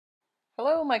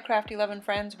Hello my crafty loving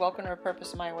friends, welcome to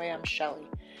Repurpose My Way. I'm Shelly.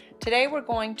 Today we're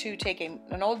going to take an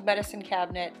old medicine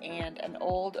cabinet and an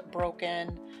old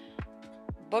broken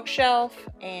bookshelf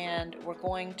and we're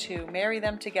going to marry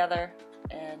them together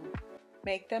and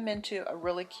make them into a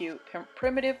really cute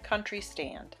primitive country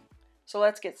stand. So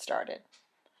let's get started.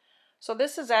 So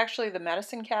this is actually the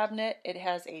medicine cabinet. It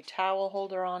has a towel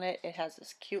holder on it. It has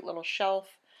this cute little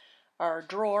shelf or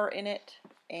drawer in it,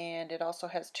 and it also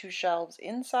has two shelves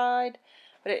inside,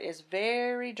 but it is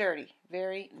very dirty,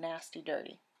 very nasty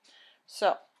dirty.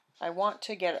 So I want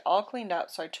to get it all cleaned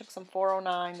up, so I took some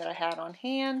 409 that I had on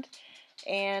hand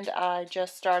and I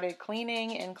just started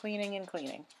cleaning and cleaning and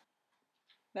cleaning.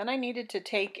 Then I needed to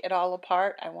take it all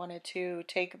apart. I wanted to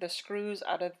take the screws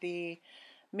out of the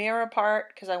mirror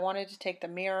part because I wanted to take the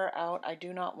mirror out. I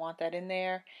do not want that in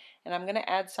there, and I'm going to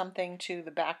add something to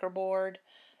the backer board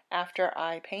after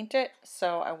I paint it,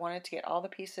 so I wanted to get all the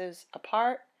pieces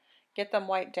apart, get them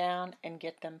wiped down, and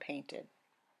get them painted.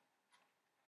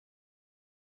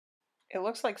 It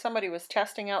looks like somebody was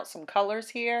testing out some colors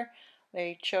here.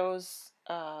 They chose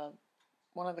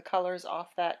one of the colors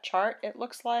off that chart, it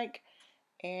looks like,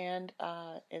 and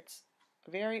it's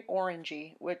very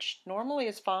orangey, which normally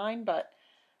is fine, but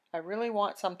I really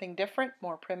want something different,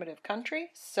 more primitive country,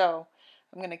 so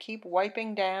I'm going to keep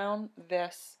wiping down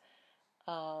this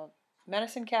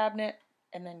medicine cabinet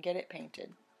and then get it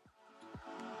painted.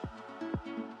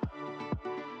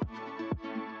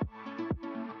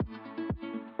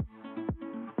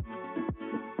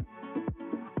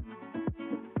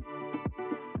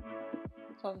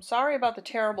 So I'm sorry about the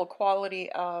terrible quality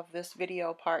of this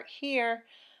video part here,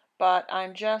 but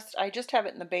I just have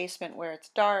it in the basement where it's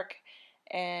dark,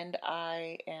 and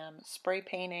I am spray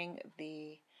painting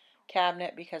the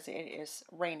cabinet because it is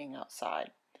raining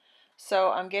outside.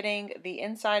 So I'm getting the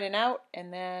inside and out,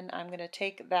 and then I'm going to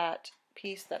take that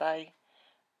piece that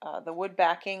the wood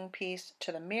backing piece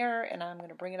to the mirror, and I'm going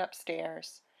to bring it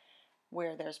upstairs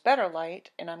where there's better light,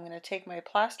 and I'm going to take my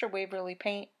plaster Waverly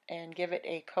paint and give it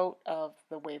a coat of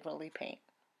the Waverly paint.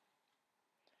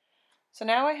 So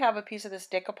now I have a piece of this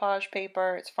decoupage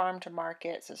paper. It's farm to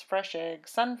market. It says fresh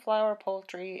eggs, sunflower,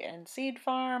 poultry, and seed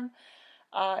farm,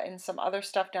 and some other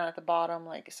stuff down at the bottom,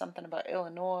 like something about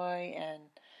Illinois and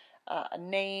a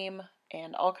name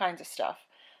and all kinds of stuff.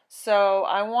 So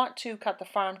I want to cut the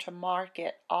farm to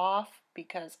market off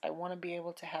because I want to be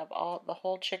able to have the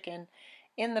whole chicken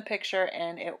in the picture,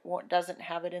 and it doesn't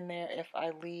have it in there if I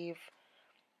leave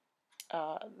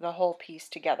the whole piece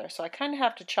together. So I kind of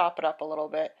have to chop it up a little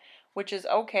bit, which is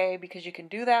okay because you can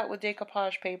do that with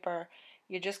decoupage paper.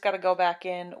 You just got to go back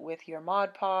in with your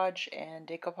Mod Podge and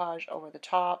decoupage over the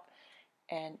top,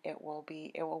 and it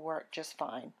will work just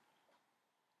fine.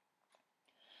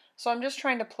 So I'm just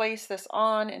trying to place this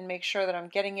on and make sure that I'm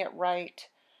getting it right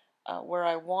where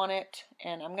I want it.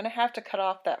 And I'm going to have to cut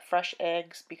off that fresh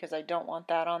eggs because I don't want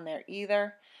that on there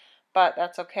either. But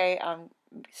that's okay. I'm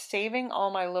saving all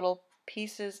my little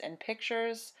pieces and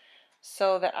pictures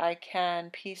so that I can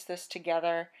piece this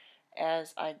together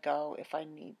as I go if I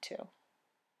need to.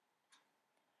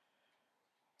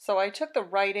 So I took the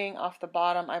writing off the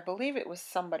bottom. I believe it was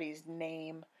somebody's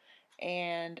name,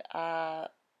 and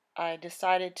I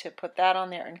decided to put that on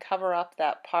there and cover up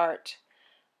that part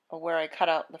where I cut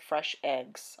out the fresh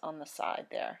eggs on the side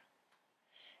there.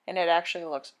 And it actually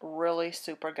looks really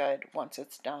super good once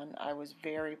it's done. I was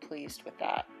very pleased with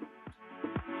that.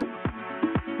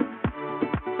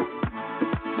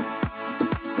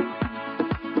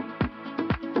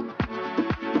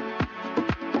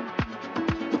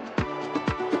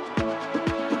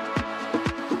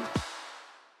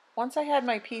 Once I had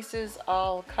my pieces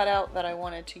all cut out that I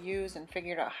wanted to use and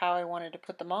figured out how I wanted to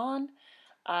put them on,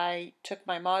 I took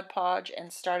my Mod Podge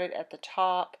and started at the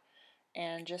top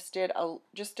and just did a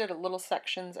little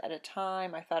sections at a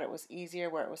time. I thought it was easier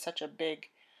where it was such a big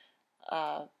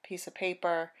piece of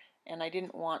paper, and I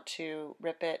didn't want to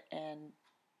rip it and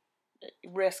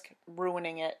risk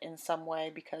ruining it in some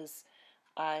way because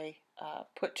I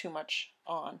put too much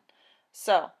on.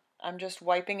 So I'm just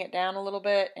wiping it down a little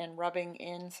bit and rubbing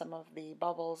in some of the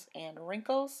bubbles and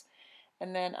wrinkles,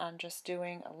 and then I'm just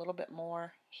doing a little bit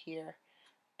more here,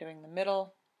 doing the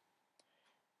middle,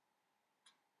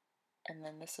 and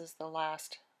then this is the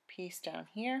last piece down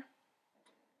here.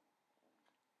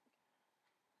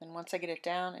 And once I get it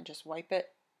down, and just wipe it,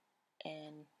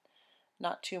 and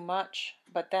not too much,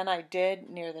 but then I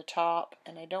did near the top,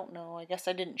 and I don't know, I guess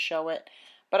I didn't show it,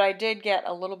 but I did get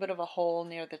a little bit of a hole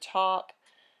near the top,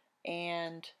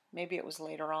 and maybe it was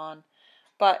later on.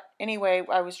 But anyway,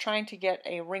 I was trying to get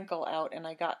a wrinkle out and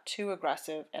I got too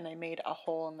aggressive and I made a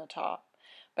hole in the top.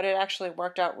 but it actually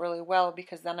worked out really well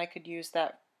because then I could use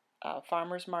that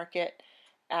farmer's market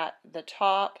at the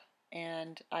top,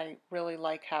 and I really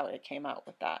like how it came out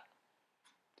with that.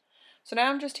 So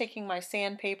now I'm just taking my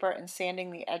sandpaper and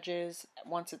sanding the edges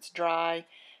once it's dry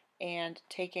and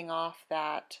taking off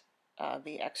that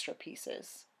the extra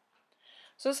pieces.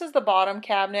 So this is the bottom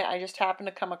cabinet. I just happened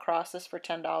to come across this for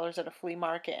 $10 at a flea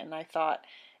market, and I thought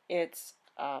it's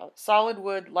solid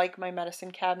wood like my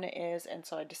medicine cabinet is, and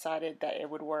so I decided that it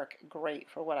would work great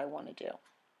for what I want to do.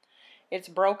 It's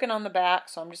broken on the back,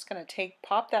 so I'm just going to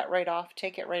pop that right off,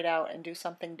 take it right out, and do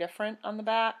something different on the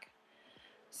back.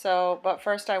 So, but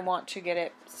first I want to get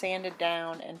it sanded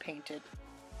down and painted.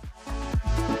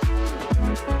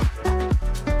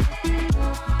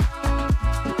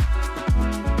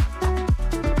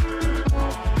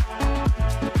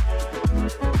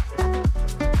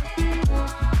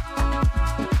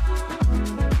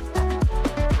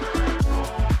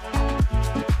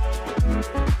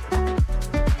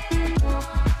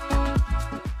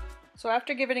 So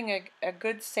after giving a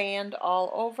good sand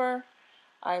all over,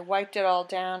 I wiped it all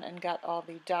down and got all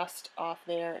the dust off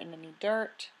there and any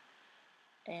dirt.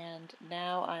 And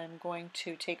now I'm going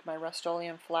to take my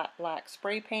Rust-Oleum flat black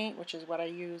spray paint, which is what I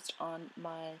used on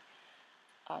my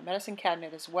medicine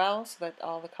cabinet as well, so that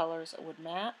all the colors would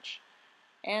match,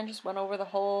 and just went over the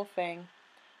whole thing.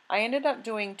 I ended up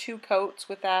doing 2 coats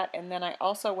with that, and then I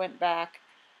also went back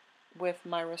with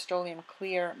my Rust-Oleum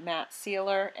clear matte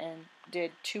sealer and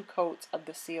did 2 coats of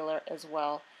the sealer as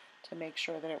well to make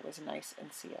sure that it was nice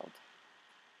and sealed.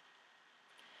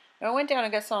 Now I went down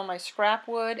and got some of my scrap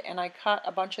wood and I cut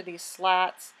a bunch of these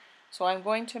slats. So I'm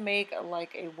going to make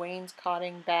like a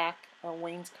wainscoting back, or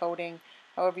wainscoting,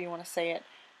 however you want to say it,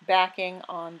 backing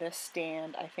on this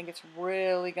stand. I think it's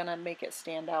really going to make it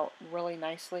stand out really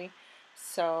nicely.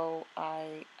 So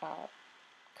I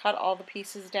cut all the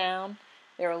pieces down.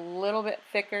 They're a little bit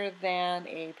thicker than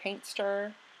a paint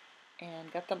stirrer,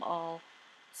 and got them all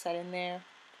set in there.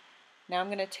 Now I'm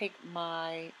going to take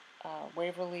my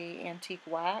Waverly Antique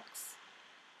Wax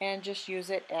and just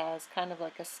use it as kind of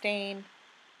like a stain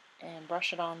and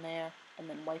brush it on there and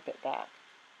then wipe it back.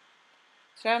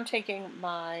 So now I'm taking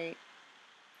my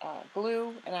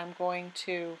glue and I'm going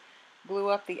to glue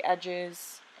up the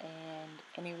edges and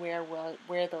anywhere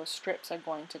where those strips are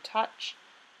going to touch,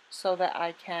 so that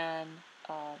I can,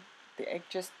 it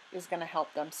just is going to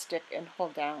help them stick and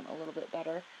hold down a little bit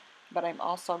better. But I'm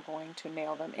also going to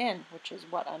nail them in, which is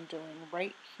what I'm doing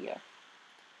right here.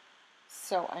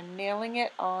 So I'm nailing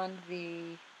it on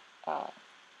the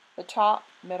top,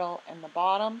 middle, and the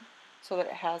bottom so that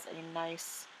it has a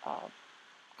nice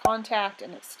contact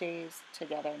and it stays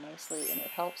together nicely, and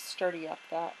it helps sturdy up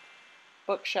that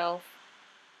bookshelf.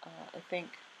 I think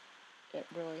it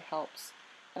really helps,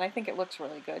 and I think it looks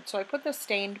really good. So I put the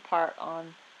stained part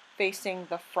on facing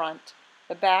the front.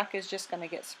 The back is just going to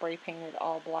get spray painted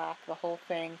all black, the whole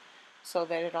thing, so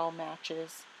that it all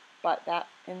matches, but that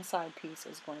inside piece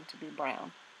is going to be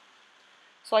brown.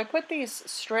 So I put these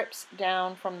strips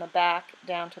down from the back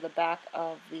down to the back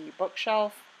of the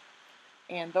bookshelf,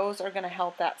 and those are going to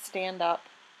help that stand up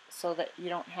so that you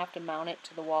don't have to mount it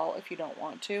to the wall if you don't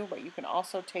want to, but you can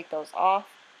also take those off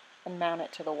and mount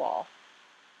it to the wall.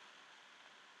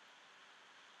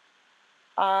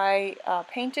 I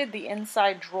painted the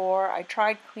inside drawer. I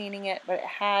tried cleaning it, but it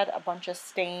had a bunch of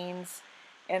stains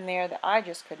in there that I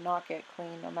just could not get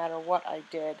clean no matter what I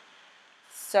did.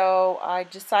 So I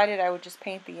decided I would just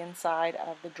paint the inside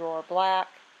of the drawer black,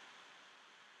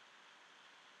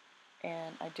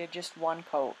 and I did just 1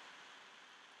 coat.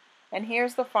 And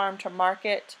here's the farm to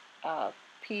market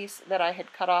piece that I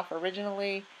had cut off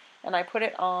originally, and I put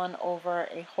it on over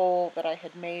a hole that I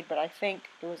had made, but I think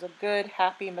it was a good,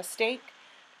 happy mistake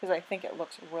because I think it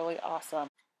looks really awesome.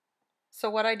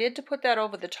 So what I did to put that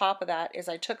over the top of that is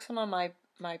I took some of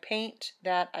my paint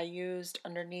that I used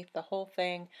underneath the whole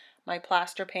thing, my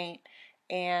plaster paint,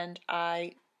 and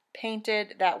I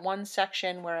painted that one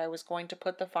section where I was going to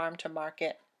put the farm to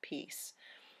market piece.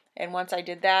 And once I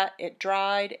did that, it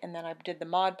dried, and then I did the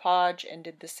Mod Podge and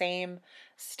did the same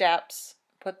steps,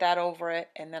 put that over it,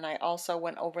 and then I also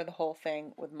went over the whole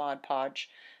thing with Mod Podge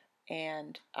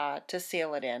and to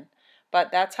seal it in. But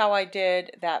that's how I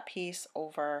did that piece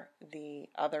over the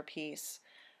other piece.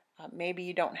 Maybe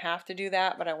you don't have to do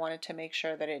that, but I wanted to make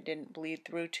sure that it didn't bleed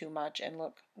through too much and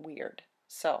look weird.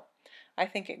 So I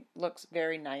think it looks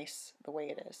very nice the way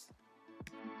it is.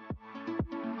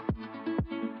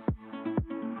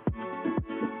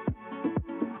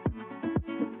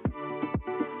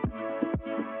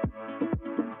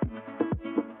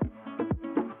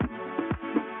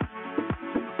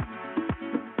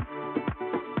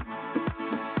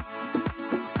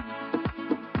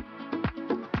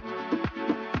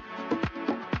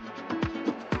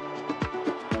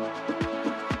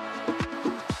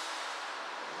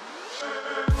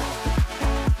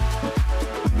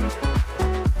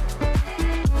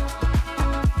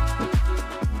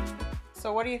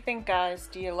 what do you think, guys?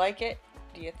 Do you like it?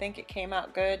 Do you think it came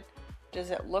out good?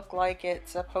 Does it look like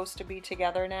it's supposed to be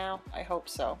together now? I hope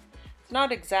so. It's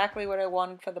not exactly what I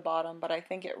wanted for the bottom, but I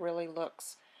think it really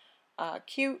looks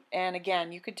cute. And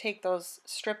again, you could take those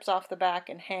strips off the back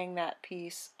and hang that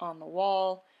piece on the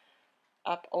wall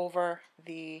up over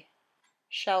the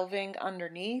shelving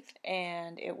underneath,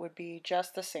 and it would be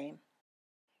just the same.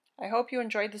 I hope you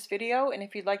enjoyed this video, and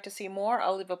if you'd like to see more,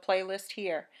 I'll leave a playlist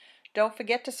here. Don't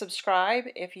forget to subscribe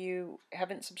if you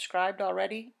haven't subscribed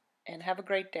already, and have a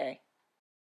great day.